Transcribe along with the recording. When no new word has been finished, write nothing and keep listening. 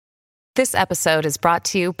This episode is brought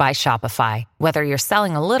to you by Shopify. Whether you're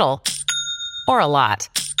selling a little or a lot,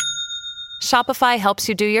 Shopify helps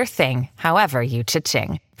you do your thing, however you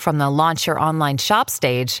cha-ching. From the launch your online shop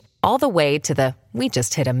stage, all the way to the we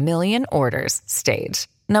just hit 1 million orders stage.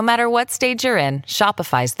 No matter what stage you're in,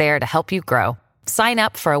 Shopify's there to help you grow. Sign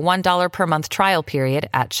up for a $1 per month trial period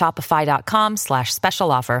at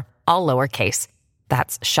shopify.com/special offer, all lowercase.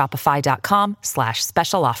 That's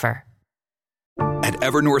shopify.com/special offer. At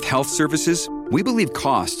Evernorth Health Services, we believe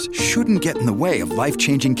costs shouldn't get in the way of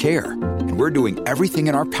life-changing care, and we're doing everything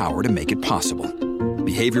in our power to make it possible.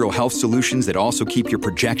 Behavioral health solutions that also keep your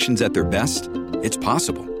projections at their best? It's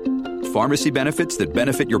possible. Pharmacy benefits that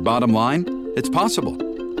benefit your bottom line? It's possible.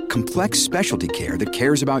 Complex specialty care that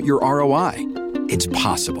cares about your ROI? It's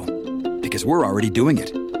possible. Because we're already doing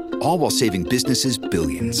it. All while saving businesses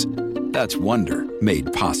billions. That's Wonder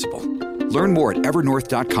made possible. Learn more at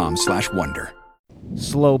evernorth.com/wonder.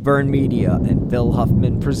 Slow Burn Media and Bill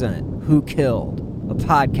Huffman present Who Killed, a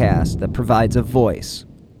podcast that provides a voice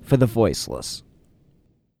for the voiceless.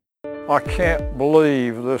 I can't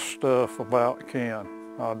believe this stuff about Ken.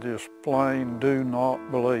 I just plain do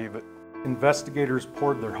not believe it. Investigators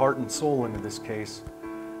poured their heart and soul into this case.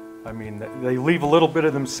 I mean, they leave a little bit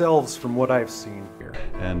of themselves from what I've seen here.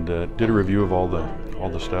 And did a review of all the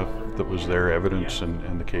stuff that was there, evidence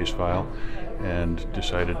and the case file, and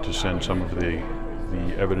decided to send some of the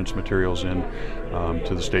evidence materials in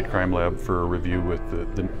to the State Crime Lab for a review with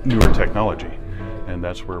the newer technology. And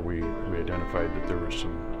that's where we identified that there was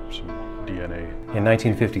some DNA. In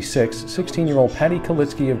 1956, 16-year-old Patty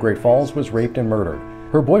Kalitsky of Great Falls was raped and murdered.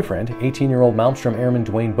 Her boyfriend, 18-year-old Malmstrom Airman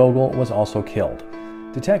Dwayne Bogle, was also killed.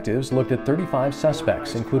 Detectives looked at 35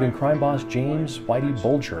 suspects, including crime boss James Whitey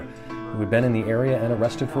Bulger, who had been in the area and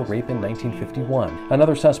arrested for rape in 1951.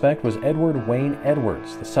 Another suspect was Edward Wayne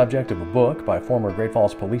Edwards, the subject of a book by former Great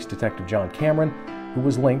Falls Police Detective John Cameron, who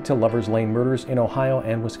was linked to Lover's Lane murders in Ohio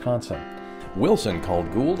and Wisconsin. Wilson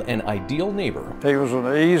called Gould an ideal neighbor. He was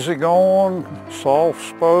an easygoing,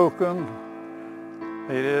 soft-spoken.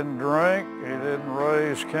 He didn't drink. He didn't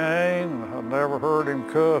raise Cain. I never heard him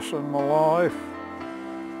cuss in my life.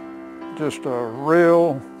 Just a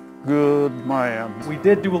real good man. We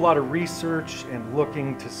did do a lot of research and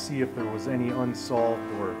looking to see if there was any unsolved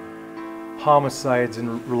or homicides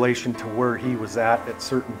in relation to where he was at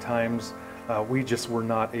certain times. We just were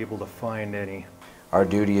not able to find any. Our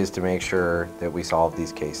duty is to make sure that we solve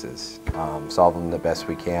these cases, solve them the best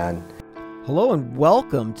we can. Hello and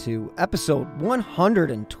welcome to episode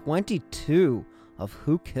 122 of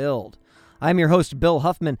Who Killed. I'm your host, Bill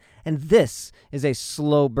Huffman, and this is a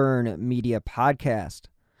Slow Burn Media podcast.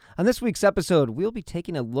 On this week's episode, we'll be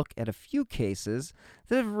taking a look at a few cases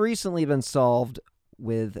that have recently been solved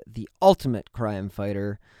with the ultimate crime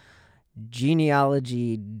fighter,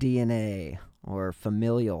 genealogy DNA, or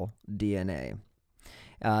familial DNA.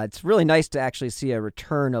 It's really nice to actually see a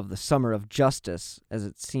return of the summer of justice, as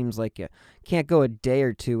it seems like you can't go a day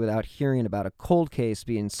or two without hearing about a cold case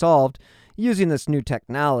being solved using this new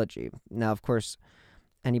technology. Now, of course,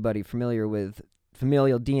 anybody familiar with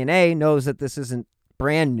familial DNA knows that this isn't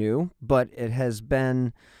brand new, but it has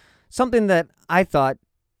been something that I thought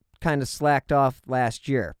kind of slacked off last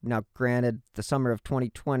year. Now, granted, the summer of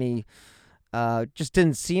 2020 just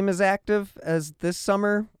didn't seem as active as this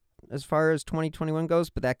summer as far as 2021 goes,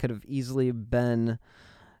 but that could have easily been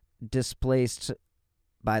displaced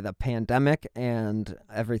by the pandemic, and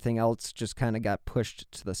everything else just kind of got pushed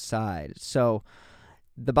to the side. So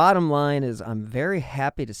the bottom line is I'm very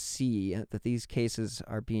happy to see that these cases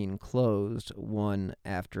are being closed one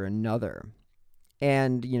after another.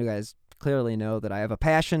 And you guys clearly know that I have a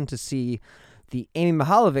passion to see the Amy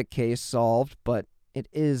Mihaljevic case solved, but it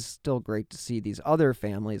is still great to see these other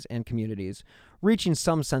families and communities reaching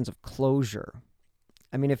some sense of closure.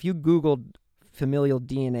 I mean, if you Googled familial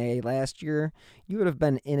DNA last year, you would have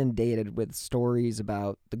been inundated with stories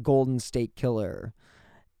about the Golden State Killer.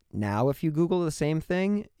 Now, if you Google the same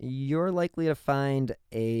thing, you're likely to find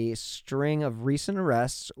a string of recent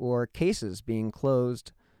arrests or cases being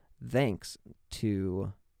closed thanks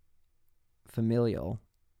to familial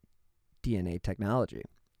DNA technology.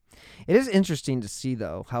 It is interesting to see,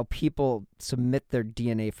 though, how people submit their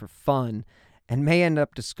DNA for fun and may end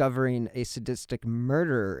up discovering a sadistic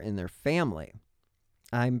murderer in their family.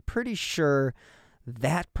 I'm pretty sure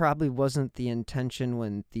that probably wasn't the intention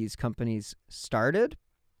when these companies started,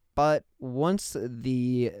 but once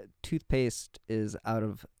the toothpaste is out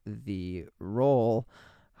of the roll,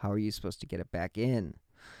 how are you supposed to get it back in?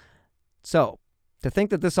 So, to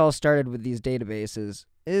think that this all started with these databases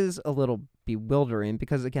is a little bewildering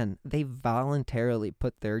because, again, they voluntarily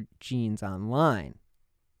put their genes online.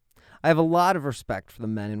 I have a lot of respect for the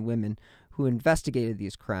men and women who investigated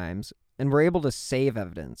these crimes and were able to save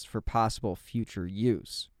evidence for possible future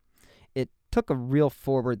use. It took a real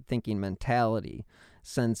forward-thinking mentality,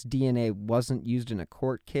 since DNA wasn't used in a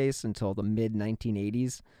court case until the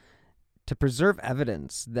mid-1980s, to preserve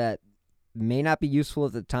evidence that may not be useful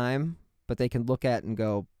at the time, but they can look at and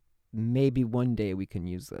go, maybe one day we can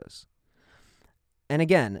use this. And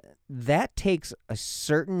again, that takes a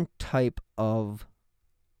certain type of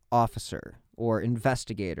officer or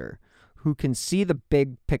investigator who can see the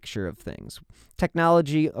big picture of things.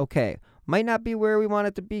 Technology, okay, might not be where we want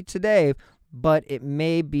it to be today, but it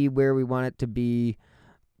may be where we want it to be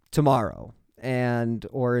tomorrow,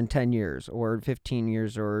 or in 10 years, or 15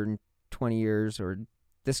 years, or in 20 years, or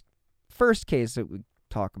this first case that we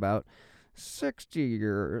talk about, 60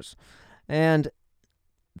 years. And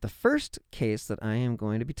the first case that I am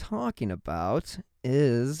going to be talking about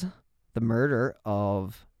is the murder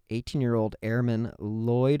of 18-year-old Airman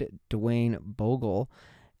Lloyd Dwayne Bogle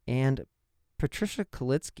and Patricia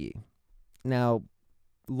Kalitsky. Now,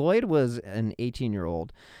 Lloyd was an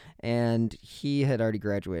 18-year-old, and he had already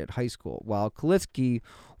graduated high school, while Kalitsky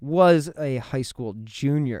was a high school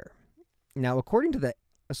junior. Now, according to the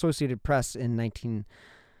Associated Press in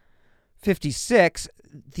 1956,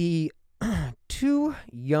 the two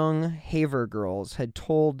young Haver girls had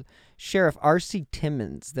told Sheriff R.C.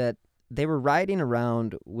 Timmons that they were riding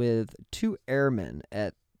around with two airmen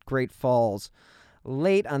at Great Falls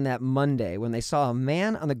late on that Monday when they saw a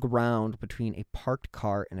man on the ground between a parked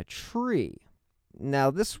car and a tree.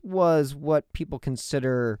 Now, this was what people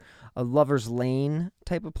consider a lover's lane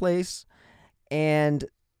type of place, and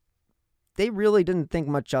they really didn't think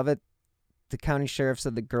much of it. The county sheriff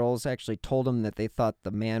said the girls actually told him that they thought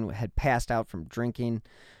the man had passed out from drinking,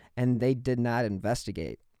 and they did not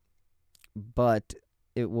investigate. But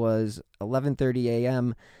it was 11:30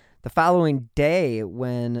 a.m. the following day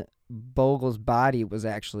when Bogle's body was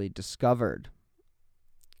actually discovered.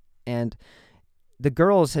 And the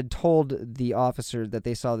girls had told the officer that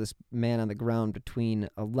they saw this man on the ground between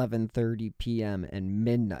 11:30 p.m. and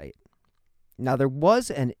midnight. Now, there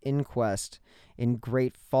was an inquest in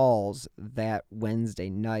Great Falls that Wednesday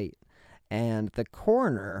night, and the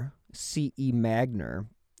coroner, C.E. Magner,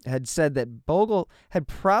 had said that Bogle had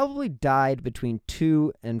probably died between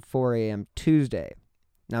 2 and 4 a.m. Tuesday.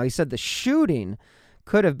 Now, he said the shooting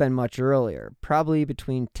could have been much earlier, probably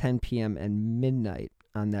between 10 p.m. and midnight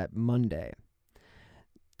on that Monday.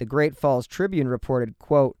 The Great Falls Tribune reported,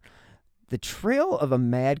 quote, "The trail of a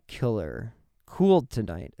mad killer cooled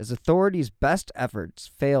tonight as authorities' best efforts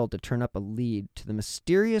failed to turn up a lead to the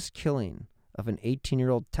mysterious killing of an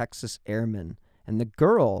 18-year-old Texas airman and the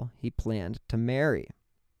girl he planned to marry."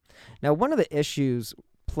 Now, one of the issues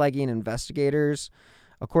plaguing investigators,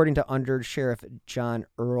 according to Under Sheriff John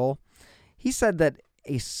Earl, he said that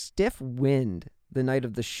a stiff wind the night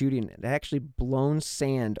of the shooting had actually blown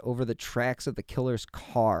sand over the tracks of the killer's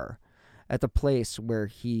car at the place where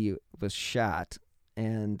he was shot,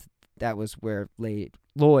 and that was where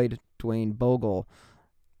Lloyd Dwayne Bogle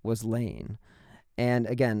was laying. And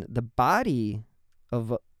again, the body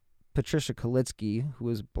of Patricia Kalitsky, who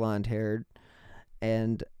was blonde-haired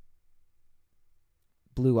and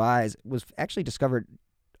blue eyes, was actually discovered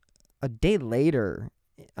a day later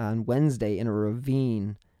on Wednesday in a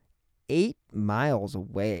ravine 8 miles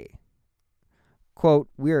away. Quote,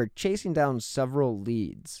 "We are chasing down several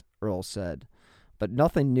leads," Earl said, "but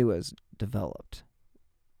nothing new has developed."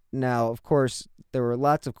 Now, of course, there were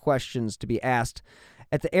lots of questions to be asked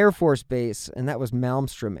at the Air Force Base, and that was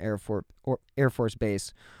Malmstrom Air Force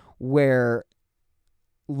Base, where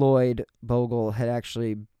Lloyd Bogle had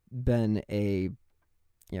actually been a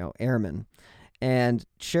airman. And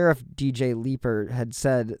Sheriff D.J. Leeper had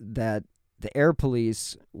said that the Air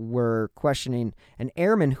Police were questioning an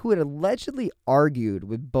airman who had allegedly argued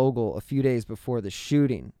with Bogle a few days before the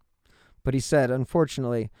shooting. But he said,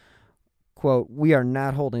 unfortunately, quote, "We are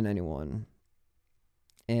not holding anyone."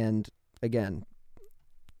 And again,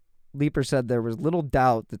 Leeper said there was little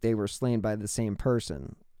doubt that they were slain by the same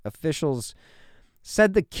person. Officials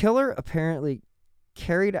said the killer apparently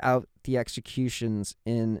carried out the executions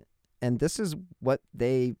in, and this is what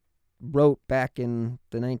they wrote back in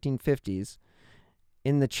the 1950s,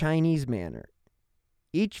 in the Chinese manner.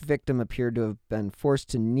 Each victim appeared to have been forced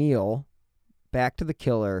to kneel back to the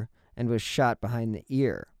killer and was shot behind the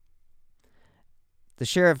ear. The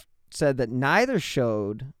sheriff said that neither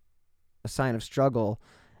showed a sign of struggle,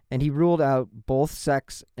 and he ruled out both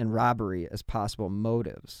sex and robbery as possible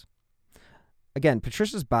motives. Again,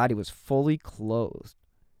 Patricia's body was fully clothed.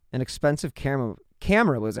 An expensive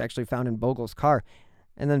camera was actually found in Bogle's car,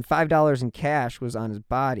 And then $5 in cash was on his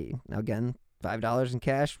body. Now, again, $5 in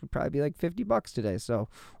cash would probably be like $50 today, so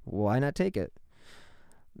why not take it?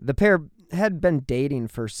 The pair had been dating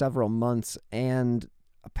for several months, and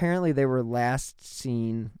apparently they were last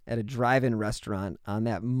seen at a drive-in restaurant on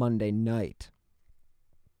that Monday night.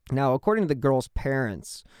 Now, according to the girl's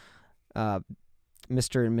parents, Mr.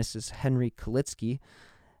 and Mrs. Henry Kalitsky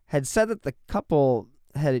had said that the couple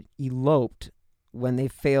had eloped when they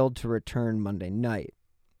failed to return Monday night.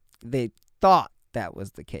 They thought that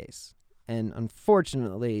was the case, and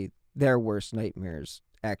unfortunately, their worst nightmares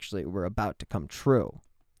actually were about to come true.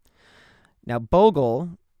 Now,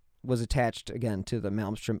 Bogle was attached again to the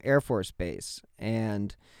Malmstrom Air Force Base,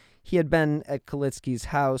 and he had been at Kalitsky's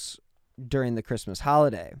house during the Christmas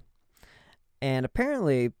holiday. And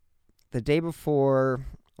apparently, the day before,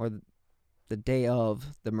 or the day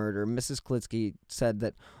of the murder, Mrs. Kalitsky said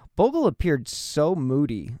that Bogle appeared so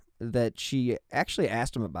moody that she actually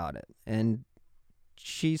asked him about it. And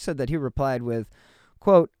she said that he replied with,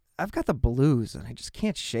 quote, "I've got the blues and I just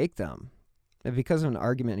can't shake them," because of an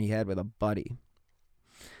argument he had with a buddy.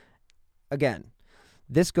 Again,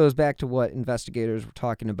 this goes back to what investigators were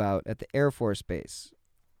talking about at the Air Force Base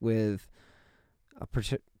with a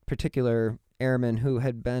particular airman who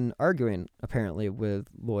had been arguing, apparently, with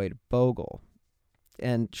Lloyd Bogle.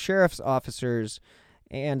 And sheriff's officers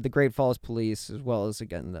and the Great Falls Police, as well as,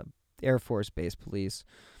 again, the Air Force Base Police,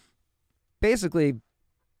 basically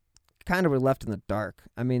kind of were left in the dark.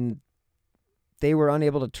 I mean, they were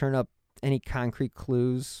unable to turn up any concrete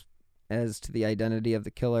clues as to the identity of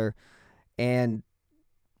the killer, and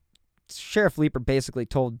Sheriff Leeper basically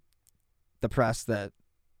told the press that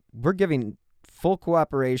we're giving full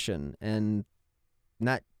cooperation and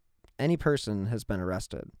not any person has been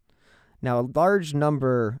arrested. Now, a large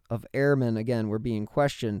number of airmen, again, were being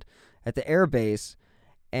questioned at the air base,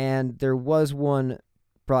 and there was one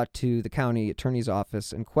brought to the county attorney's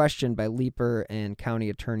office and questioned by Leeper and county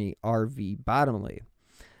attorney R.V. Bottomley.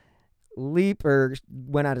 Leeper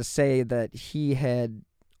went on to say that he had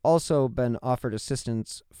also been offered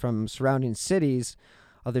assistance from surrounding cities,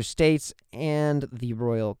 other states, and the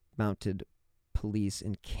Royal Mounted Police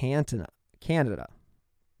in Canada.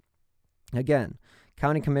 Again,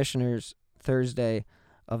 county commissioners Thursday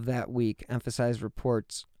of that week emphasized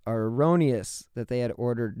reports are erroneous that they had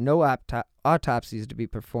ordered no autopsies to be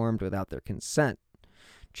performed without their consent.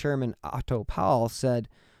 Chairman Otto Powell said,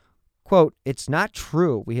 quote, "It's not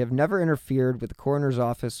true. We have never interfered with the coroner's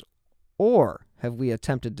office or have we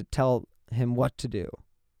attempted to tell him what to do,"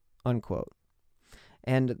 unquote.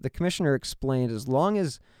 And the commissioner explained, as long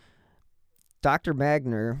as Dr.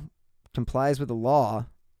 Magner complies with the law,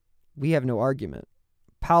 we have no argument.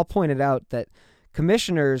 Powell pointed out that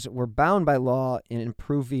commissioners were bound by law in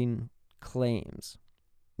improving claims.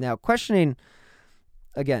 Now, questioning,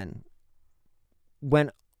 again,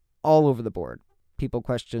 went all over the board. People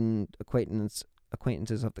questioned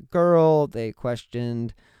acquaintances of the girl. They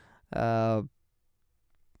questioned, people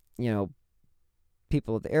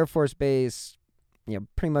at the Air Force Base.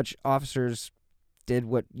 Pretty much officers did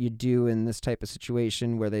what you do in this type of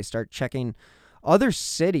situation where they start checking other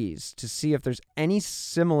cities to see if there's any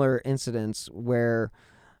similar incidents where,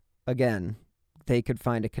 again, they could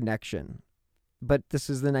find a connection. But this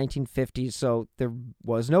is the 1950s, so there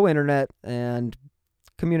was no internet, and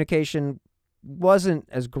communication wasn't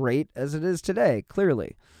as great as it is today,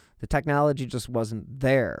 clearly. The technology just wasn't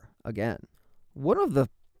there, again. One of the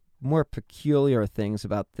more peculiar things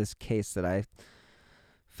about this case that I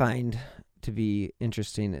find to be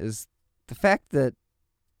interesting is the fact that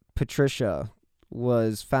Patricia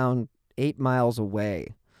was found 8 miles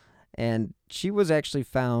away, and she was actually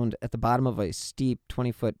found at the bottom of a steep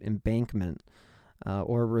 20-foot embankment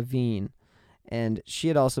or ravine, and she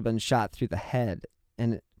had also been shot through the head.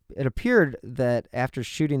 And it appeared that after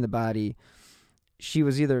shooting the body, she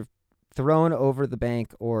was either thrown over the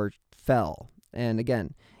bank or fell. And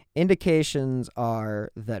again, indications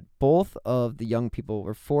are that both of the young people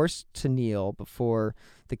were forced to kneel before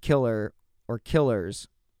the killer or killers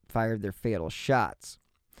fired their fatal shots.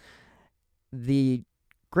 The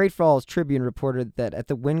Great Falls Tribune reported that at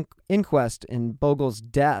the inquest in Bogle's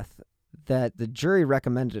death, that the jury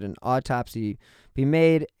recommended an autopsy be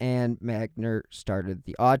made, and Magner started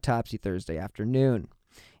the autopsy Thursday afternoon.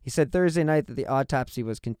 He said Thursday night that the autopsy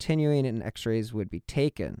was continuing and x-rays would be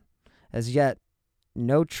taken. As yet,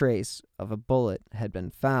 no trace of a bullet had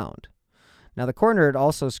been found. Now, the coroner had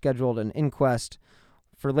also scheduled an inquest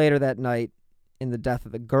for later that night in the death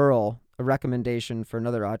of the girl. A recommendation for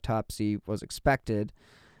another autopsy was expected.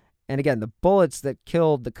 And again, the bullets that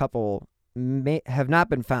killed the couple have not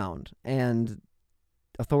been found, and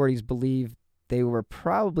authorities believe they were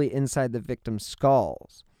probably inside the victim's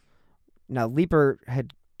skulls. Now, Leeper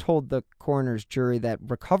had told the coroner's jury that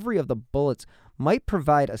recovery of the bullets might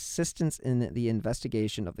provide assistance in the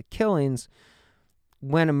investigation of the killings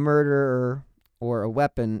when a murderer or a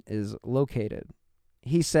weapon is located.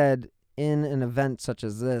 He said, in an event such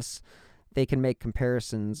as this, they can make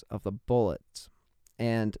comparisons of the bullets.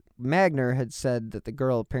 And Magner had said that the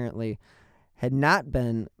girl apparently had not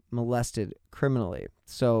been molested criminally,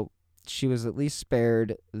 so she was at least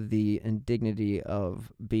spared the indignity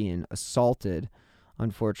of being assaulted.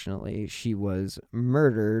 Unfortunately, she was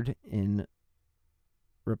murdered in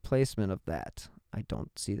replacement of that. I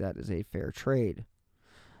don't see that as a fair trade.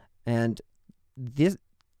 And the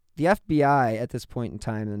FBI at this point in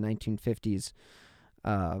time in the 1950s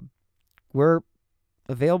were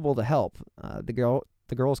available to help. The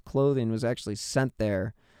girl's clothing was actually sent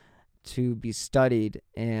there to be studied,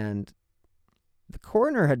 and the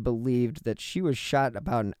coroner had believed that she was shot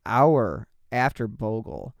about an hour after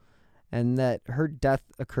Bogle, and that her death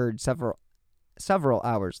occurred several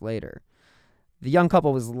hours later. The young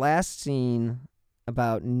couple was last seen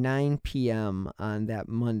about 9 p.m. on that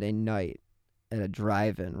Monday night at a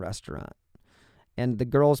drive-in restaurant. And the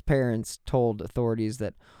girl's parents told authorities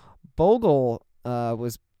that Bogle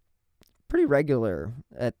was pretty regular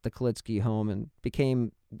at the Kalitsky home and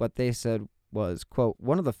became what they said was, quote,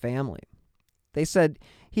 one of the family. They said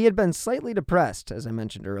he had been slightly depressed, as I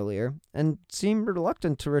mentioned earlier, and seemed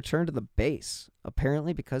reluctant to return to the base,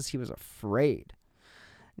 apparently because he was afraid.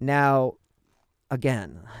 Now,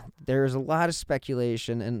 again, there's a lot of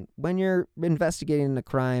speculation, and when you're investigating a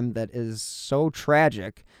crime that is so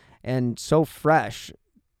tragic and so fresh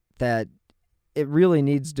that it really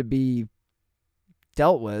needs to be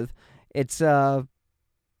dealt with, it's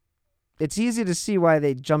easy to see why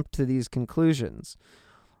they jump to these conclusions.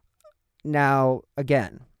 Now,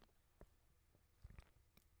 again,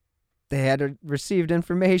 they had received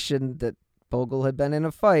information that Bogle had been in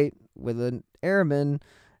a fight with an airman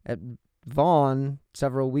at Vaughn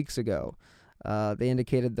several weeks ago. They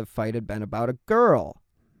indicated the fight had been about a girl.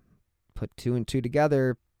 Put two and two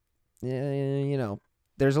together,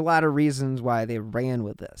 there's a lot of reasons why they ran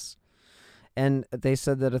with this. And they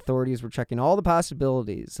said that authorities were checking all the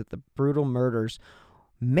possibilities that the brutal murders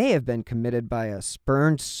may have been committed by a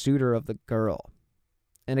spurned suitor of the girl.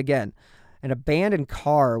 And again, an abandoned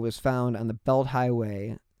car was found on the Belt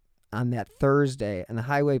Highway on that Thursday, and the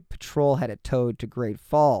highway patrol had it towed to Great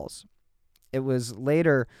Falls. It was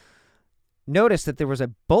later noticed that there was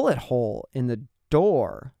a bullet hole in the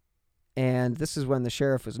door, and this is when the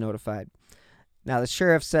sheriff was notified. Now, the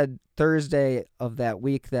sheriff said Thursday of that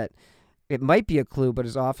week that it might be a clue, but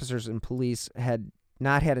his officers and police had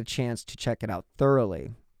not had a chance to check it out thoroughly.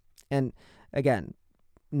 And again,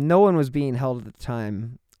 no one was being held at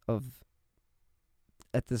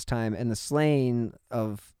this time, and the slaying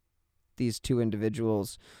of these two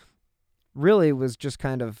individuals really was just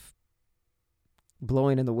kind of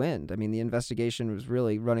blowing in the wind. I mean, the investigation was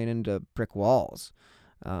really running into brick walls.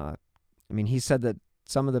 He said that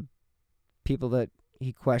some of the people that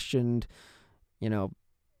he questioned,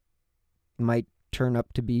 might turn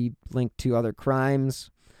up to be linked to other crimes.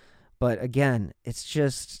 But again, it's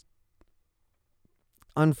just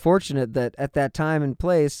unfortunate that at that time and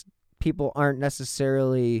place, people aren't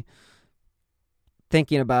necessarily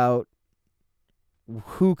thinking about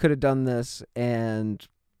who could have done this and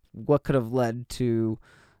what could have led to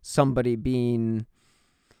somebody being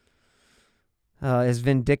as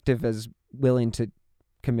vindictive as willing to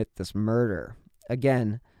commit this murder.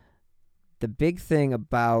 Again, the big thing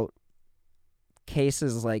about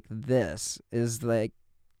cases like this is like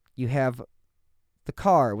you have the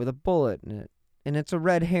car with a bullet in it, and it's a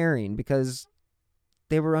red herring because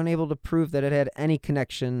they were unable to prove that it had any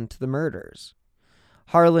connection to the murders.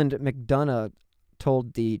 Harland McDonough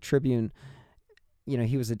told the Tribune,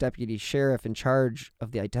 he was a deputy sheriff in charge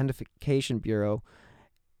of the Identification Bureau,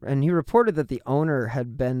 and he reported that the owner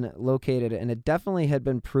had been located, and it definitely had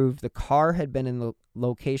been proved the car had been in the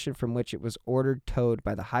location from which it was ordered towed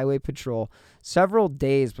by the Highway Patrol several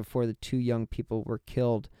days before the two young people were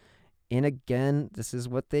killed. And again, this is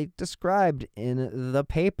what they described in the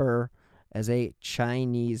paper as a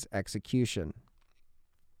Chinese execution.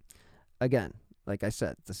 Again, like I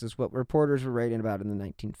said, this is what reporters were writing about in the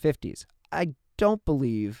 1950s. I don't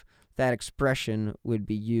believe that expression would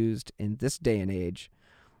be used in this day and age,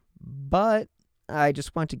 but I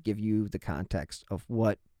just want to give you the context of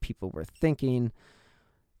what people were thinking.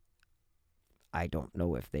 I don't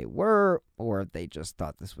know if they were, or if they just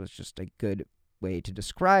thought this was just a good way to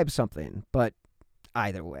describe something, but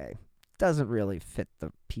either way, doesn't really fit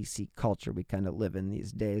the PC culture we kind of live in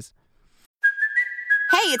these days.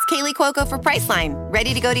 Hey, it's Kaylee Cuoco for Priceline.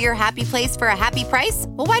 Ready to go to your happy place for a happy price?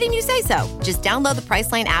 Well, why didn't you say so? Just download the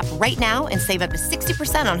Priceline app right now and save up to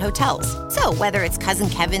 60% on hotels. So whether it's Cousin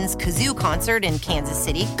Kevin's Kazoo Concert in Kansas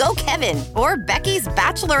City, go Kevin, or Becky's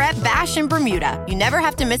Bachelorette Bash in Bermuda, you never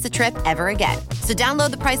have to miss a trip ever again. So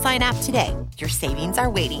download the Priceline app today. Your savings are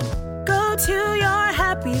waiting. Go to your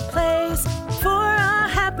happy place for a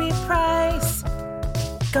happy price.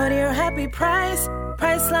 Go to your happy price,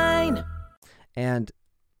 Priceline. And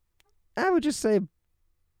I would just say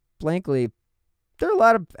blankly, there are a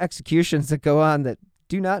lot of executions that go on that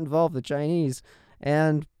do not involve the Chinese.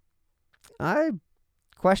 And I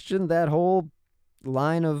question that whole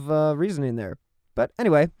line of reasoning there. But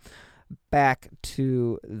anyway, back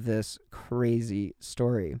to this crazy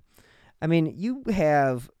story. I mean, you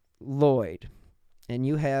have Lloyd and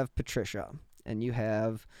you have Patricia and you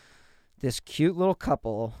have this cute little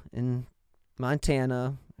couple in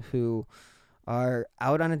Montana who are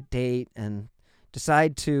out on a date and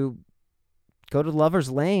decide to go to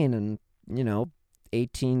Lover's Lane and,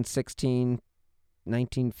 1816,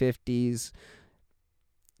 1950s,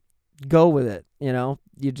 go with it,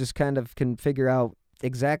 You just kind of can figure out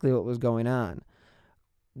exactly what was going on.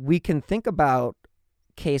 We can think about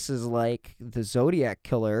cases like the Zodiac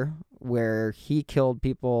Killer, where he killed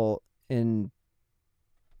people in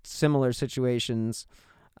similar situations,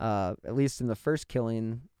 at least in the first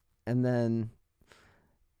killing, and then,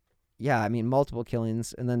 multiple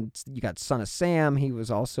killings. And then you got Son of Sam. He was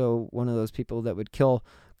also one of those people that would kill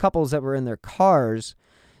couples that were in their cars.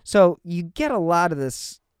 So you get a lot of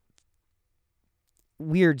this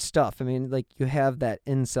weird stuff. I mean, like you have that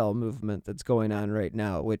incel movement that's going on right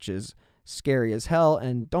now, which is scary as hell,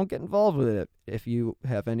 and don't get involved with it if you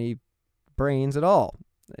have any brains at all.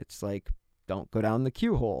 It's like, don't go down the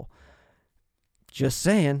Q hole. Just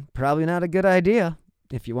saying, probably not a good idea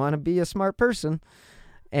if you want to be a smart person.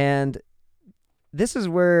 And this is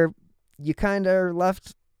where you kind of are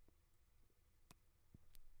left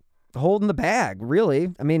holding the bag,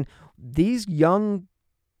 really. I mean, these young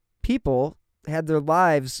people had their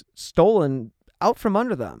lives stolen out from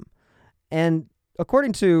under them. And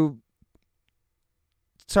according to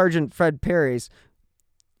Sergeant Fred Perry's,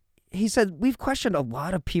 he said, we've questioned a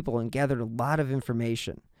lot of people and gathered a lot of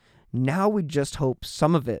information. Now we just hope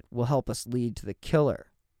some of it will help us lead to the killer.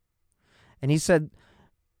 And he said,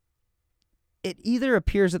 it either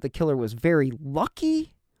appears that the killer was very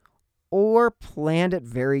lucky or planned it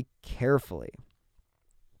very carefully.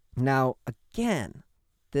 Now, again,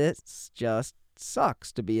 this just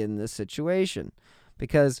sucks to be in this situation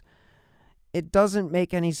because it doesn't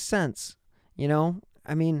make any sense.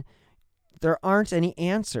 I mean, there aren't any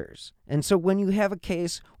answers. And so when you have a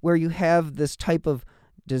case where you have this type of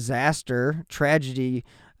disaster, tragedy,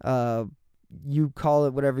 you call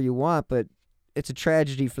it whatever you want, but it's a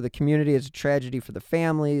tragedy for the community. It's a tragedy for the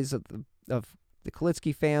families of the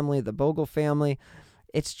Kalitsky family, the Bogle family.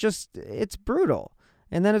 It's brutal.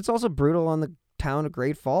 And then it's also brutal on the town of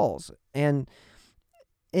Great Falls. And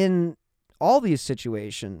in all these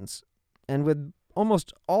situations, and with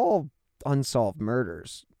almost all unsolved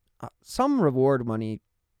murders, some reward money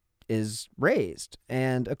is raised.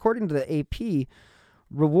 And according to the AP,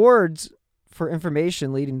 rewards for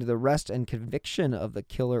information leading to the arrest and conviction of the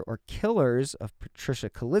killer or killers of Patricia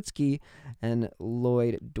Kalitsky and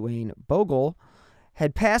Lloyd Dwayne Bogle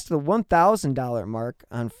had passed the $1,000 mark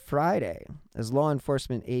on Friday as law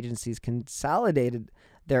enforcement agencies consolidated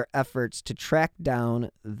their efforts to track down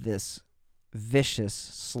this vicious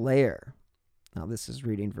slayer. Now, this is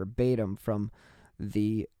reading verbatim from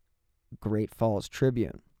the Great Falls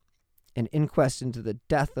Tribune. An inquest into the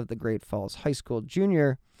death of the Great Falls High School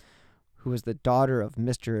junior, who was the daughter of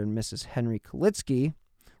Mr. and Mrs. Henry Kalitsky,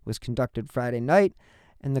 was conducted Friday night,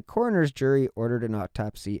 and the coroner's jury ordered an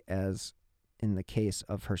autopsy as in the case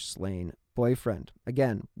of her slain boyfriend.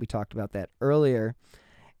 Again, we talked about that earlier.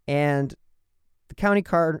 And the county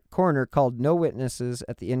coroner called no witnesses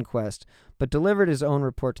at the inquest, but delivered his own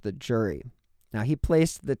report to the jury. Now, he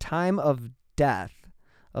placed the time of death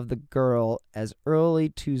of the girl as early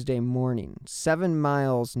Tuesday morning, 7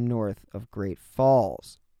 miles north of Great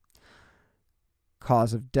Falls.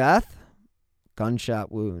 Cause of death?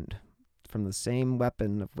 Gunshot wound from the same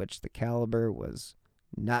weapon of which the caliber was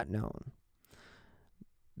not known.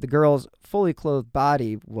 The girl's fully clothed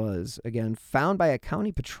body was, again, found by a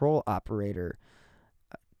county patrol operator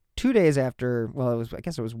 2 days after, I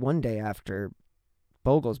guess it was 1 day after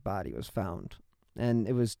Bogle's body was found. And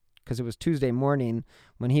it was because it was Tuesday morning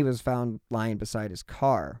when he was found lying beside his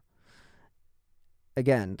car.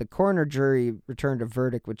 Again, the coroner jury returned a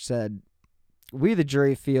verdict which said, We, the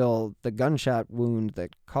jury, feel the gunshot wound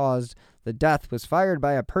that caused the death was fired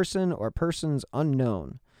by a person or persons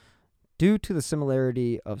unknown. Due to the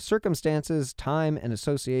similarity of circumstances, time, and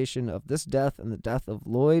association of this death and the death of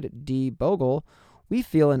Lloyd D. Bogle, we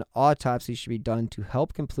feel an autopsy should be done to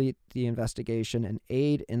help complete the investigation and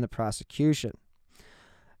aid in the prosecution.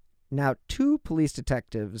 Now, 2 police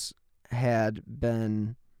detectives had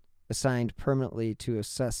been assigned permanently to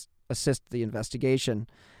assist the investigation.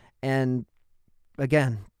 And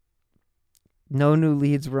again, no new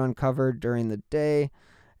leads were uncovered during the day,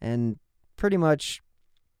 and pretty much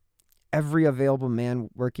every available man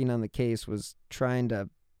working on the case was trying to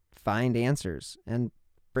find answers and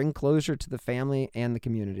bring closure to the family and the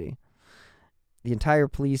community. The entire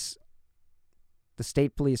the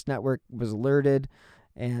state police network was alerted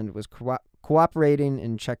and was cooperating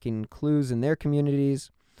in checking clues in their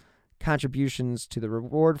communities. Contributions to the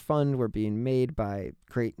reward fund were being made by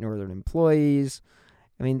Great Northern employees.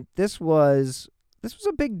 I mean, this was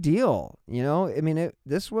a big deal, you know? I mean,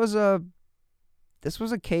 this was a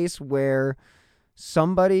case where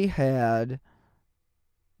somebody had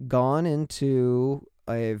gone into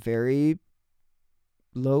a very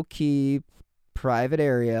low-key private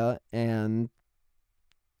area and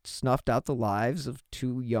snuffed out the lives of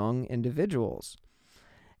 2 young individuals.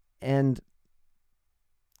 And,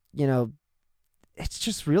 you know, it's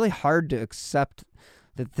just really hard to accept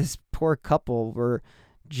that this poor couple were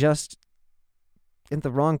just in the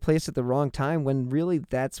wrong place at the wrong time, when really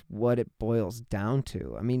that's what it boils down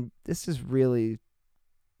to. I mean, this is really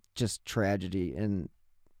just tragedy and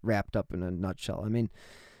wrapped up in a nutshell. I mean,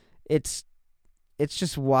 it's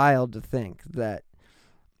just wild to think that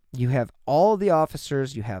you have all the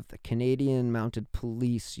officers, you have the Canadian Mounted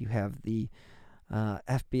Police, you have the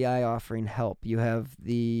FBI offering help, you have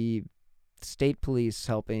the state police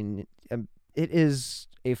helping. It is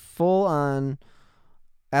a full-on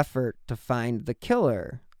effort to find the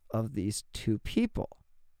killer of these 2 people.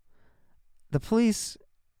 The police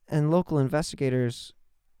and local investigators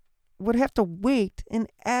would have to wait an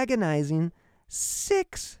agonizing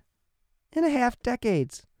 6.5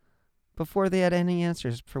 decades before they had any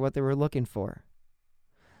answers for what they were looking for.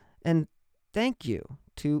 And thank you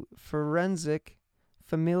to forensic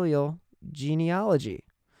familial genealogy,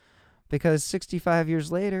 because 65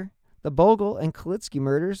 years later, the Bogle and Kalitsky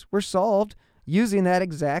murders were solved using that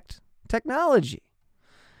exact technology.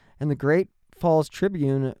 And the Great Falls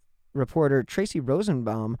Tribune reporter Tracy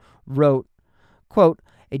Rosenbaum wrote, quote,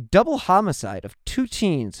 "A double homicide of 2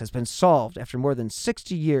 teens has been solved after more than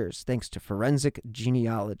 60 years thanks to forensic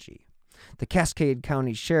genealogy. The Cascade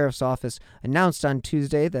County Sheriff's Office announced on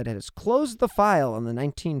Tuesday that it has closed the file on the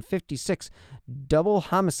 1956 double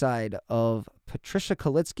homicide of Patricia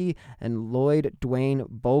Kalitsky and Lloyd Dwayne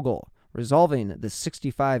Bogle, resolving the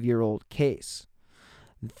 65-year-old case.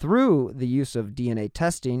 Through the use of DNA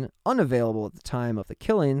testing, unavailable at the time of the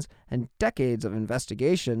killings, and decades of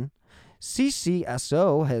investigation,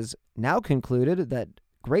 CCSO has now concluded that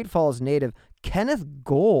Great Falls native Kenneth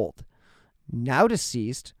Gold, now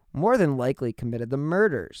deceased, more than likely committed the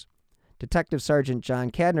murders. Detective Sergeant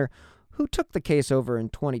John Cadner, who took the case over in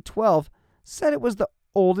 2012, said it was the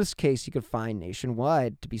oldest case he could find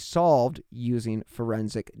nationwide to be solved using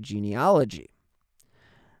forensic genealogy.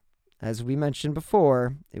 As we mentioned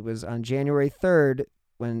before, it was on January 3rd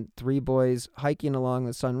when 3 boys hiking along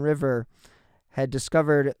the Sun River had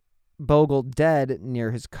discovered Bogle dead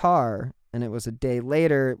near his car, and it was a day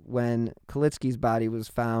later when Kalitsky's body was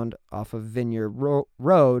found off of Vineyard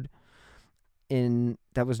Road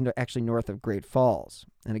that was actually north of Great Falls.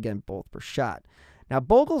 And again, both were shot. Now,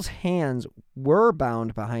 Bogle's hands were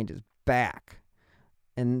bound behind his back,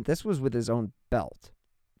 and this was with his own belt.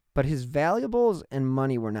 But his valuables and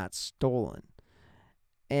money were not stolen.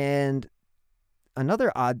 And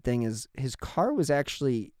another odd thing is his car was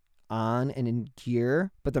actually on and in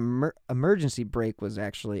gear, but the emergency brake was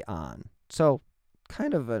actually on. So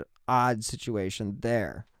kind of an odd situation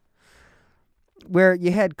there. Where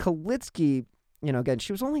you had Kalitsky, again,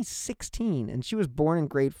 she was only 16, and she was born in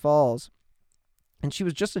Great Falls. And she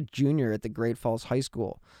was just a junior at the Great Falls High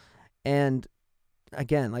School. And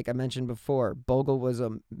again, like I mentioned before, Bogle was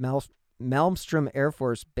a Malmstrom Air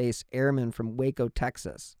Force Base airman from Waco,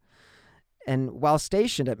 Texas. And while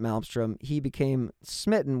stationed at Malmstrom, he became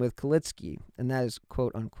smitten with Kalitsky, and that is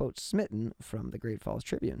quote-unquote smitten from the Great Falls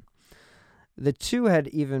Tribune. The two had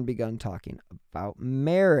even begun talking about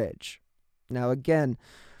marriage. Now, again,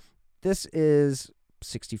 this is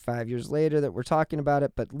 65 years later that we're talking about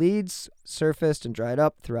it, but leads surfaced and dried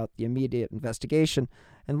up throughout the immediate investigation,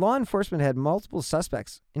 and law enforcement had multiple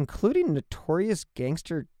suspects, including notorious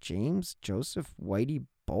gangster James Joseph Whitey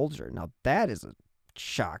Bulger. Now, that is a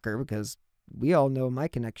shocker because we all know my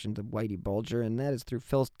connection to Whitey Bulger, and that is through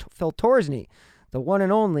Phil Torsney, the one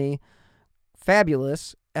and only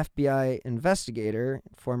fabulous FBI investigator,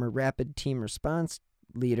 former Rapid Team Response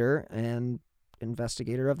leader, and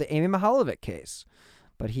investigator of the Amy Mihaljevic case.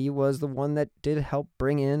 But he was the one that did help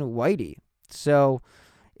bring in Whitey. So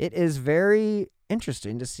it is very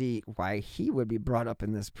interesting to see why he would be brought up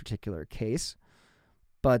in this particular case.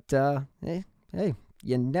 But, hey,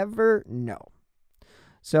 you never know.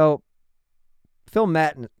 So Phil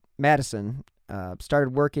Madison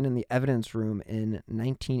started working in the evidence room in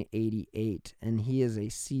 1988, and he is a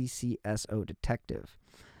CCSO detective.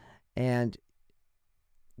 And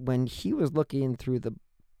when he was looking through the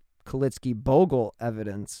Kalitzky-Bogle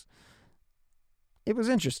evidence, it was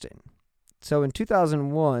interesting. So in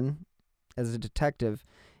 2001, as a detective,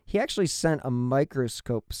 he actually sent a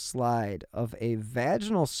microscope slide of a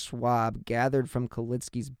vaginal swab gathered from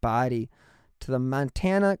Kalitzky's body to the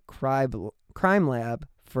Montana Crime Lab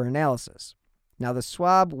for analysis. Now, the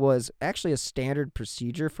swab was actually a standard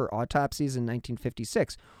procedure for autopsies in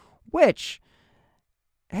 1956, which,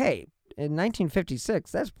 hey, in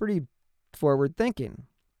 1956, that's pretty forward thinking.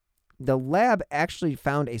 The lab actually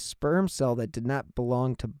found a sperm cell that did not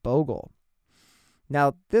belong to Bogle.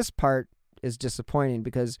 Now, this part is disappointing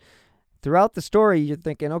because throughout the story, you're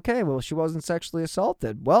thinking, okay, well, she wasn't sexually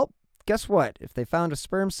assaulted. Well, guess what? If they found a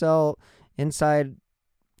sperm cell inside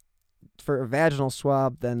for a vaginal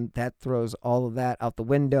swab, then that throws all of that out the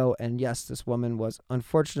window. And yes, this woman was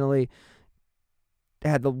unfortunately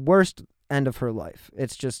had the worst end of her life.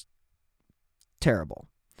 It's just terrible.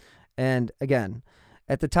 And again,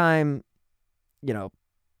 at the time, you know,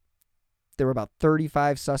 there were about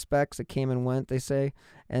 35 suspects that came and went, they say,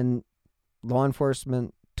 and law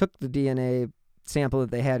enforcement took the DNA sample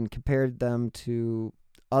that they had and compared them to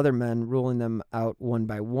other men, ruling them out one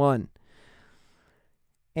by one.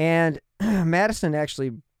 And Madison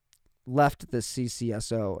actually left the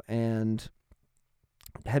CCSO and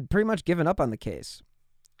had pretty much given up on the case.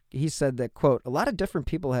 He said that, quote, "A lot of different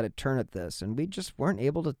people had a turn at this, and we just weren't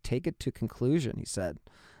able to take it to conclusion," he said.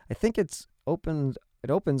 "I think it opens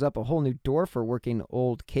up a whole new door for working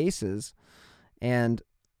old cases, and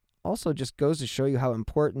also just goes to show you how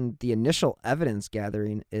important the initial evidence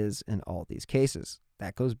gathering is in all these cases."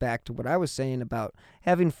 That goes back to what I was saying about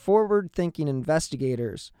having forward-thinking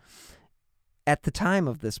investigators at the time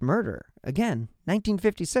of this murder. Again,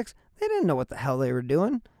 1956, they didn't know what the hell they were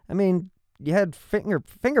doing. I mean, you had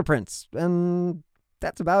fingerprints, and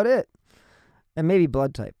that's about it. And maybe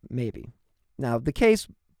blood type, maybe. Now, the case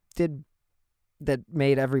that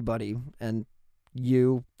made everybody, and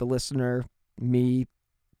you, the listener, me,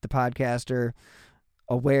 the podcaster,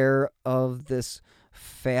 aware of this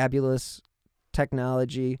fabulous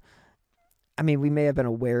technology. I mean, we may have been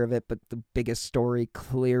aware of it, but the biggest story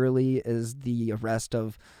clearly is the arrest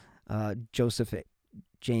of Joseph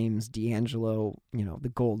James DeAngelo, you know, the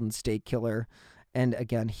Golden State Killer. And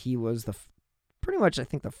again, he was pretty much, I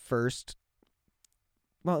think, the first.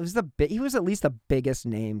 Well, he was at least the biggest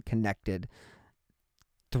name connected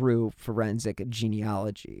through forensic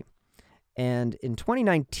genealogy. And in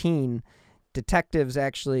 2019, detectives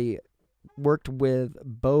actually worked with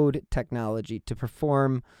Bode Technology to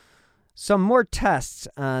perform some more tests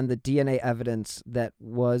on the DNA evidence that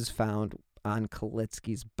was found on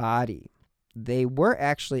Kalitzky's body. They were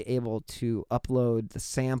actually able to upload the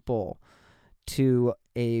sample to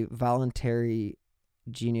a voluntary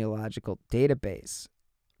genealogical database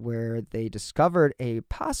where they discovered a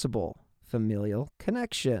possible familial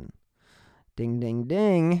connection. Ding, ding,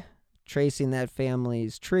 ding. Tracing that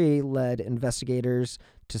family's tree led investigators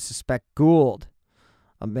to suspect Gould,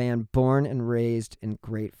 a man born and raised in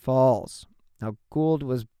Great Falls. Now, Gould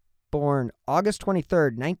was born August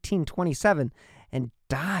 23rd, 1927, and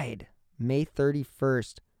died May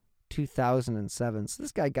 31st, 2007. So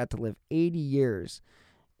this guy got to live 80 years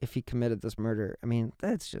if he committed this murder. I mean,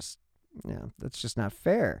 that's just not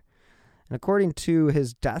fair. And according to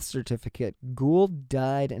his death certificate, Gould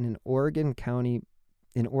died in Oregon County,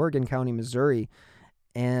 Missouri,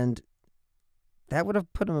 and that would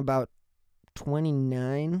have put him about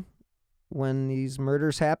 29 when these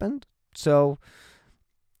murders happened. So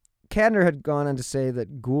Cadner had gone on to say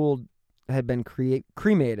that Gould had been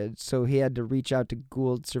cremated, so he had to reach out to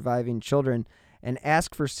Gould's surviving children and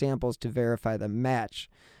ask for samples to verify the match.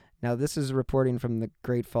 Now, this is reporting from the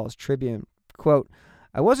Great Falls Tribune. Quote,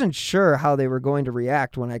 "I wasn't sure how they were going to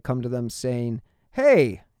react when I come to them saying,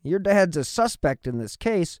 'Hey, your dad's a suspect in this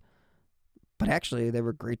case,' but actually they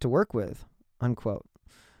were great to work with," unquote.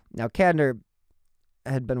 Now, Cadner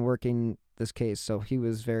had been working this case, so he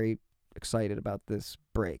was very excited about this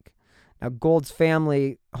break. Now, Gould's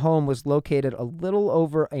family home was located a little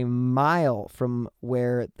over a mile from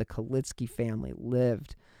where the Kalitzky family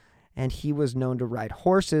lived, and he was known to ride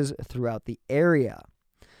horses throughout the area.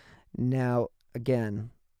 Now,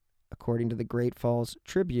 again, according to the Great Falls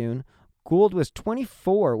Tribune, Gould was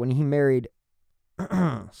 24 when he married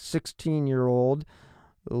 16-year-old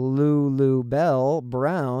Lulu Bell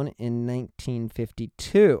Brown in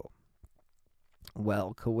 1952.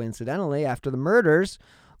 Well, coincidentally, after the murders,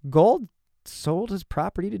 Gould sold his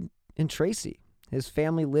property in Tracy. His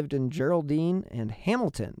family lived in Geraldine and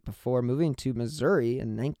Hamilton before moving to Missouri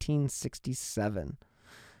in 1967.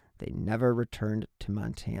 They never returned to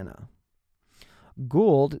Montana.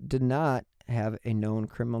 Gould did not have a known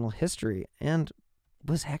criminal history and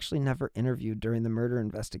was actually never interviewed during the murder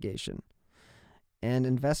investigation. And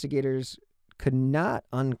investigators could not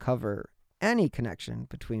uncover any connection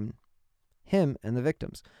between him and the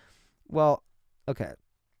victims. Well, okay,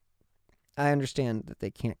 I understand that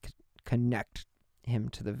they can't connect him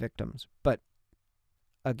to the victims, but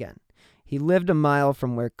again, he lived a mile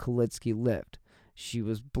from where Kalitzky lived. She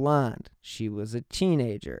was blonde. She was a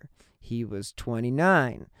teenager. He was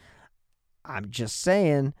 29. I'm just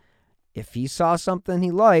saying, if he saw something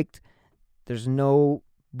he liked, there's no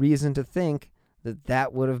reason to think that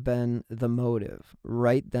that would have been the motive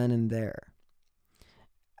right then and there.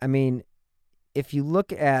 I mean, if you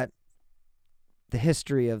look at the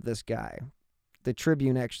history of this guy, the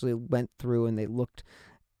Tribune actually went through and they looked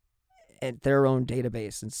at their own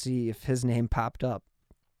database and see if his name popped up.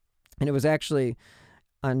 And it was actually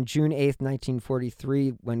on June 8th,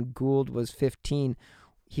 1943, when Gould was 15,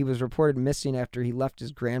 he was reported missing after he left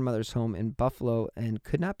his grandmother's home in Buffalo and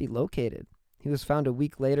could not be located. He was found a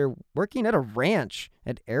week later working at a ranch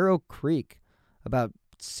at Arrow Creek, about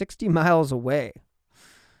 60 miles away.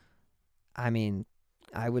 I mean,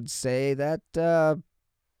 I would say that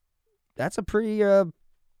that's a pretty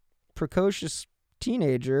precocious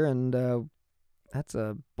teenager, and that's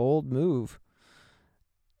a bold move.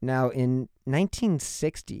 Now, in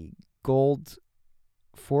 1960, Gould's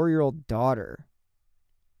 4-year-old daughter,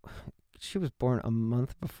 she was born a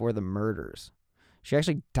month before the murders. She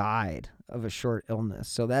actually died of a short illness,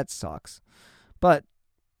 so that sucks. But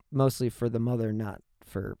mostly for the mother, not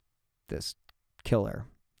for this killer.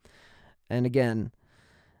 And again,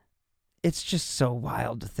 it's just so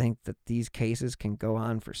wild to think that these cases can go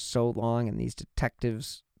on for so long and these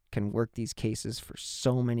detectives can work these cases for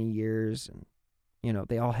so many years. And, you know,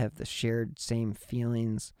 they all have the shared same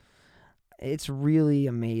feelings. It's really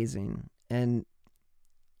amazing. And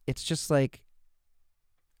it's just like,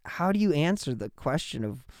 how do you answer the question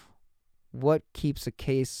of what keeps a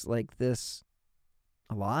case like this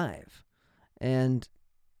alive? And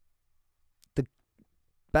the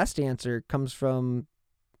best answer comes from,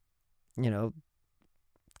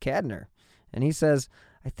 Cadner. And he says,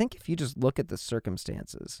 I think if you just look at the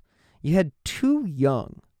circumstances, you had two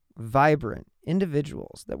young, vibrant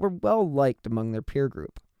individuals that were well liked among their peer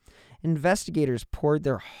group. Investigators poured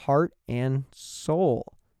their heart and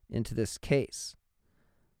soul into this case.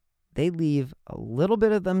 They leave a little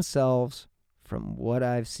bit of themselves from what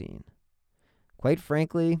I've seen. Quite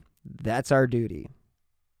frankly, that's our duty.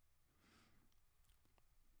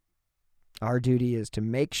 Our duty is to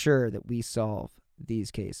make sure that we solve these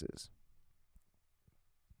cases.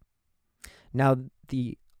 Now,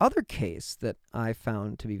 the other case that I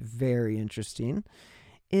found to be very interesting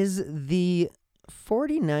is the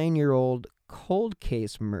 49-year-old cold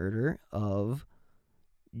case murder of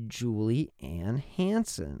Julie Ann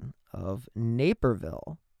Hansen of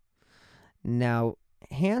Naperville. Now,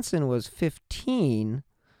 Hansen was 15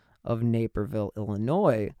 of Naperville,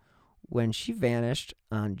 Illinois, when she vanished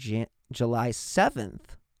on July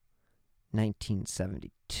 7th,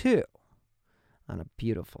 1972, on a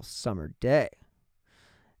beautiful summer day.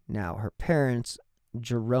 Now, her parents,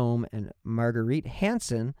 Jerome and Marguerite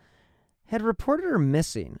Hansen, had reported her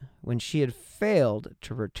missing when she had failed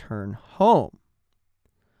to return home.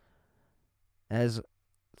 As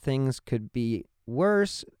things could be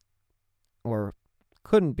worse, or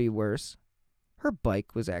couldn't be worse, her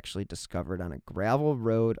bike was actually discovered on a gravel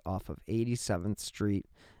road off of 87th Street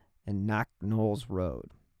and Knock Knolls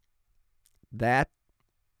Road. That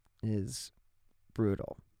is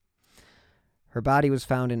brutal. Her body was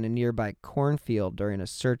found in a nearby cornfield during a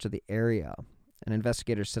search of the area. And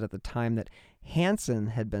investigators said at the time that Hansen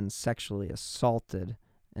had been sexually assaulted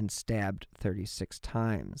and stabbed 36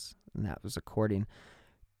 times. And that was according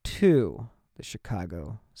to the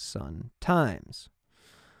Chicago Sun-Times.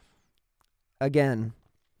 Again,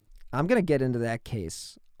 I'm going to get into that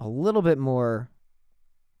case a little bit more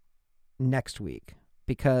next week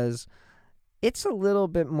because it's a little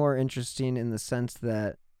bit more interesting in the sense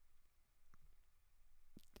that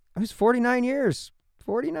it was 49 years.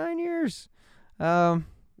 49 years. And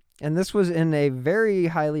this was in a very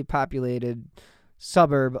highly populated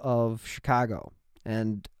suburb of Chicago,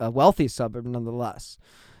 and a wealthy suburb nonetheless.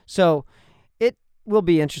 So it will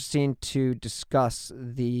be interesting to discuss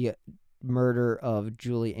the murder of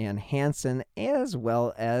Julie Ann Hansen, as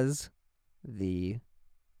well as the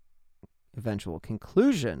eventual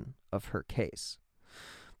conclusion of her case.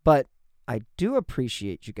 But I do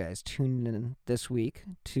appreciate you guys tuning in this week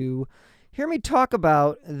to hear me talk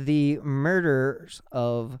about the murders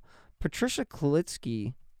of Patricia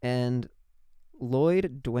Kalitsky and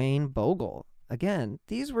Lloyd Dwayne Bogle. Again,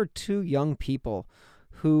 these were two young people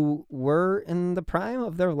who were in the prime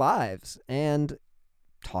of their lives and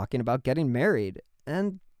talking about getting married,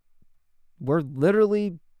 and were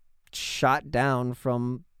literally shot down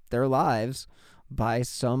from their lives by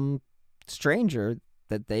some stranger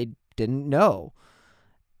that they didn't know.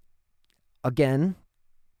 Again,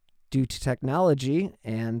 due to technology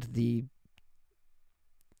and the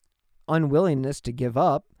unwillingness to give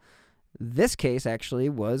up, this case actually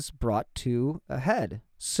was brought to a head.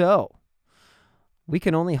 So we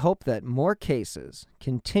can only hope that more cases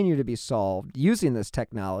continue to be solved using this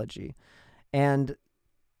technology, and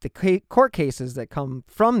the court cases that come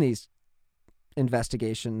from these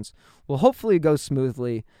investigations will hopefully go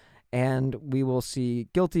smoothly, and we will see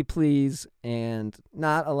guilty pleas and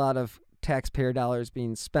not a lot of taxpayer dollars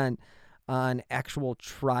being spent on actual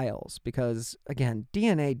trials, because again,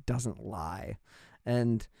 DNA doesn't lie,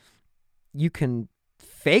 and you can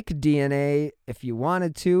fake DNA if you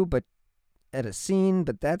wanted to, but at a scene,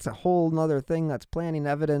 but that's a whole nother thing. That's planting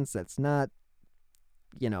evidence. That's not,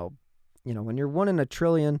 when you're 1 in a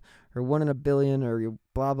trillion or 1 in a billion or you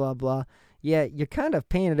blah, blah, blah. Yeah, you're kind of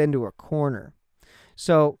painted into a corner.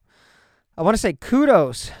 So I want to say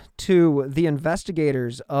kudos to the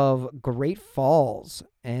investigators of Great Falls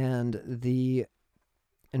and the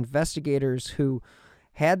investigators who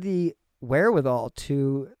had the wherewithal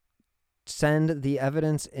to send the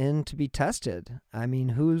evidence in to be tested. I mean,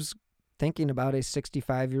 who's thinking about a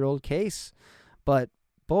 65-year-old case? But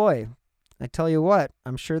boy, I tell you what,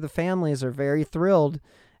 I'm sure the families are very thrilled,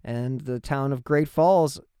 and the town of Great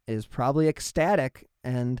Falls is probably ecstatic.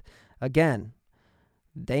 And again,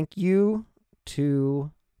 thank you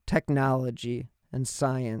to technology and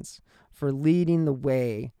science for leading the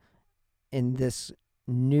way in this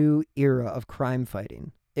new era of crime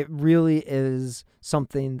fighting. It really is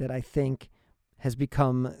something that I think has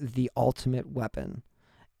become the ultimate weapon,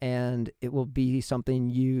 and it will be something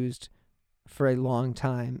used for a long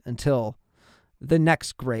time until the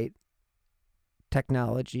next great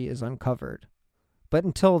technology is uncovered. But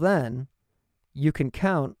until then, you can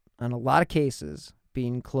count on a lot of cases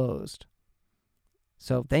being closed.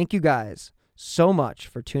 So thank you guys so much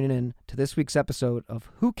for tuning in to this week's episode of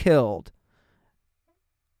Who Killed?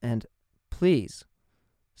 And please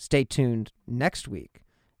stay tuned next week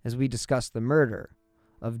as we discuss the murder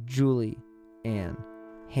of Julie Ann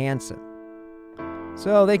Hansen.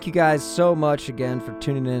 So thank you guys so much again for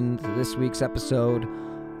tuning in to this week's episode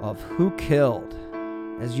of Who Killed?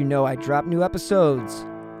 As you know, I drop new episodes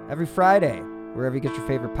every Friday, wherever you get your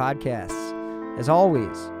favorite podcasts. As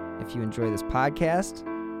always, if you enjoy this podcast,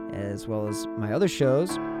 as well as my other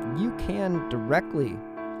shows, you can directly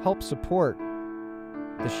help support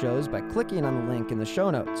the shows by clicking on the link in the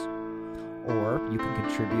show notes. Or you can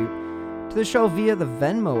contribute to the show via the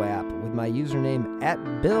Venmo app with my username at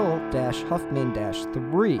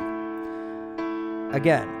Bill-Huffman-3.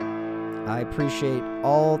 Again, I appreciate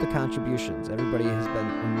all the contributions. Everybody has been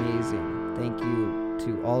amazing. Thank you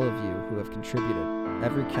to all of you who have contributed.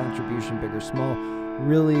 Every contribution, big or small,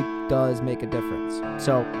 really does make a difference.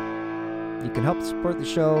 So you can help support the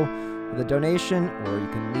show with a donation, or you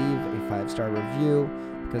can leave a 5-star review,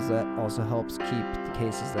 because that also helps keep the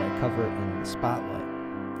cases that I cover in the spotlight.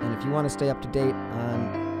 And if you want to stay up to date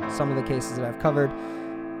on some of the cases that I've covered,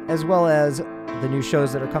 as well as the new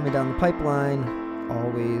shows that are coming down the pipeline,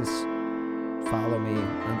 always follow me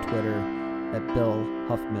on Twitter at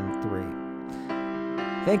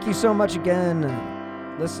BillHuffman3. Thank you so much again,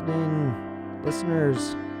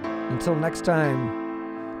 listeners. Until next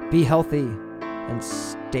time, be healthy and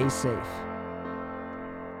stay safe.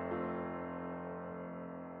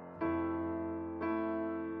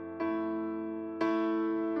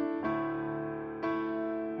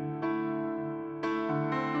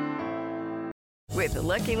 With the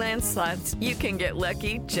Lucky Land Slots, you can get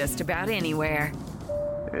lucky just about anywhere.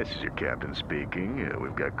 This is your captain speaking.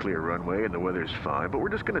 We've got clear runway and the weather's fine, but we're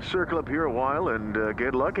just going to circle up here a while and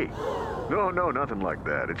get lucky. No, nothing like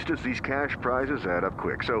that. It's just these cash prizes add up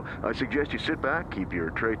quick. So I suggest you sit back, keep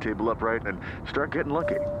your tray table upright, and start getting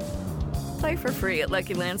lucky. Play for free at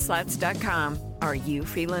LuckyLandSlots.com. Are you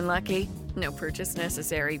feeling lucky? No purchase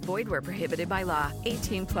necessary. Void where prohibited by law.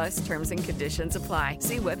 18 plus terms and conditions apply.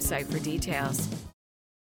 See website for details.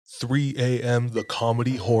 3 a.m., the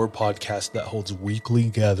comedy horror podcast that holds weekly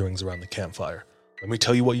gatherings around the campfire. Let me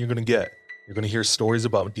tell you what you're going to get. You're going to hear stories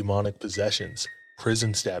about demonic possessions,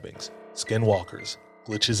 prison stabbings, skinwalkers,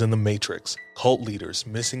 glitches in the Matrix, cult leaders,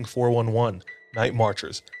 missing 411, night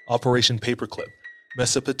marchers, Operation Paperclip,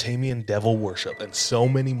 Mesopotamian devil worship, and so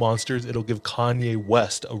many monsters it'll give Kanye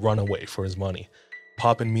West a runaway for his money.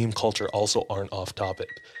 Pop and meme culture also aren't off topic.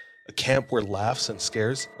 A camp where laughs and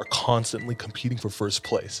scares are constantly competing for first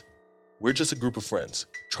place. We're just a group of friends,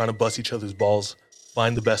 trying to bust each other's balls,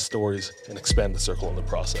 find the best stories, and expand the circle in the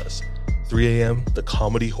process. 3 a.m., the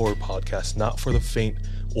comedy horror podcast not for the faint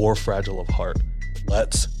or fragile of heart.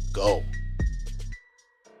 Let's go.